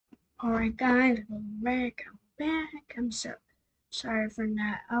Alright guys, I'm back. I'm so sorry for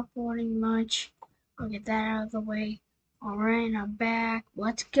not uploading much. I'll get that out of the way. Alright, I'm back.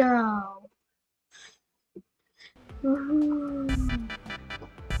 Let's go. Woohoo.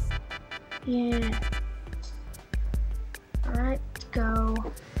 Yeah. Alright, let's go.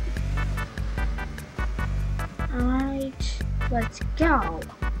 Alright, let's go.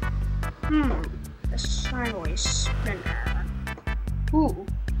 The sideways spinner. Ooh.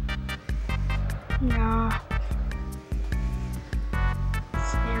 Yeah.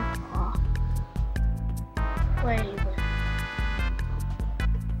 Wait.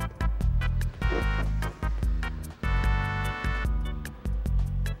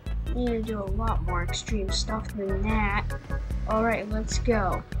 Need to do a lot more extreme stuff than that. Alright, let's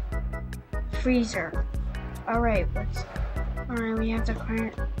go. Freezer. Alright, we have to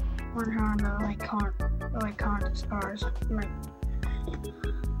learn how to like count as cars.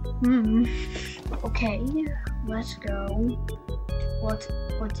 Okay, let's go.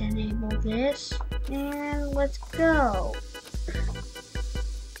 Let's enable this and let's go.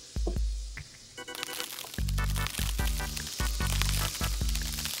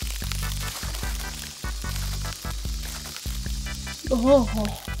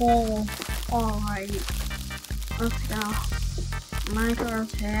 Alright. Let's go. My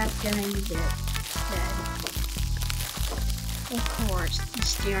car's half getting dead. Of course, the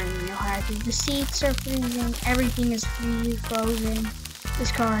steering wheel has it. The seats are freezing. Everything is frozen.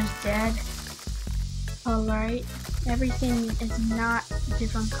 This car is dead. Alright. Everything is not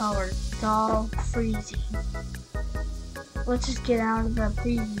different colors. It's all freezing. Let's just get out of the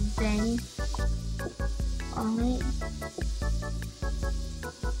freezing thing. Alright.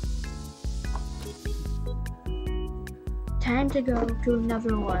 Time to go to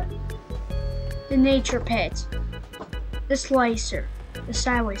another one. The nature pit. The slicer. The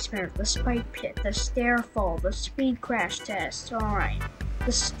sideways spinner. The spike pit. The stair fall. The speed crash test. Alright.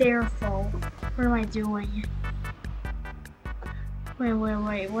 The stair fall. What am I doing?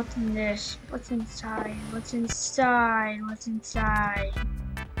 Wait. What's in this? What's inside? What's inside?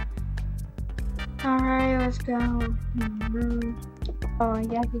 Alright, let's go. Oh, I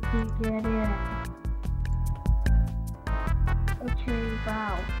guess you can't get in. Okay,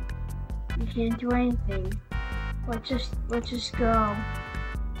 wow. You can't do anything. Let's just go.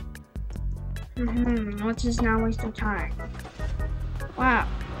 Let's just not waste our time. Wow.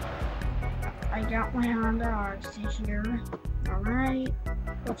 I got my Honda RC here. Alright,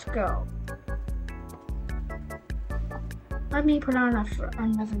 let's go. Let me put on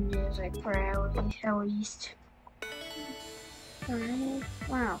another music for at least. Alright,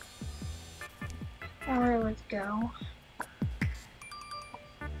 wow. Alright, let's go.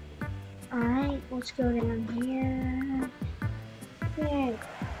 Alright, let's go down here. Yeah.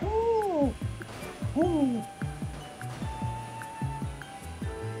 Ooh. Ooh.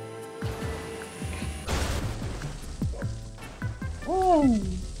 Ooh.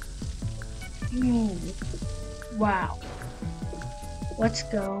 Ooh. Wow. Let's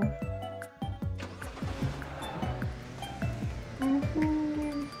go.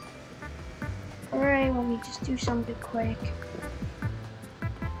 Alright, let me just do something quick.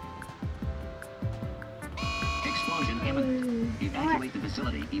 Evacuate the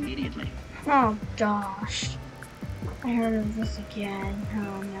facility immediately. Oh gosh. I heard of this again.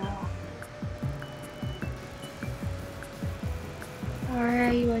 Oh no.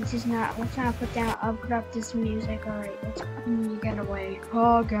 Alright, let's not put up this music. Alright, let's get away.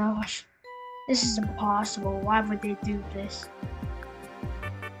 Oh gosh. This is impossible. Why would they do this?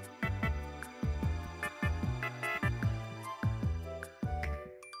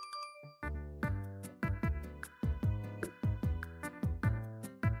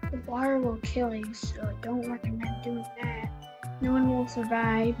 The water will kill you, so I don't recommend doing that. No one will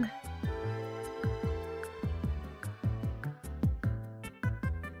survive.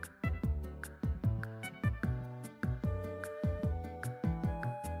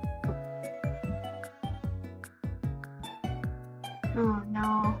 Oh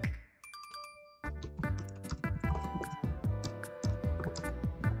no.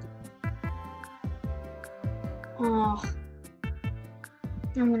 Oh.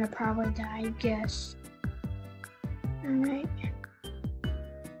 I'm gonna probably die, I guess. Alright.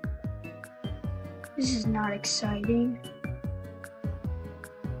 This is not exciting.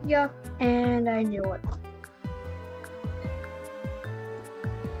 Yup, and I knew it.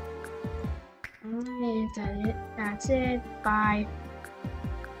 Alright, that's it. Bye.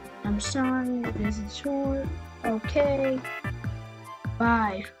 I'm sorry, this is short. Okay.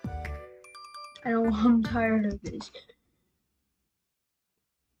 Bye. I'm tired of this.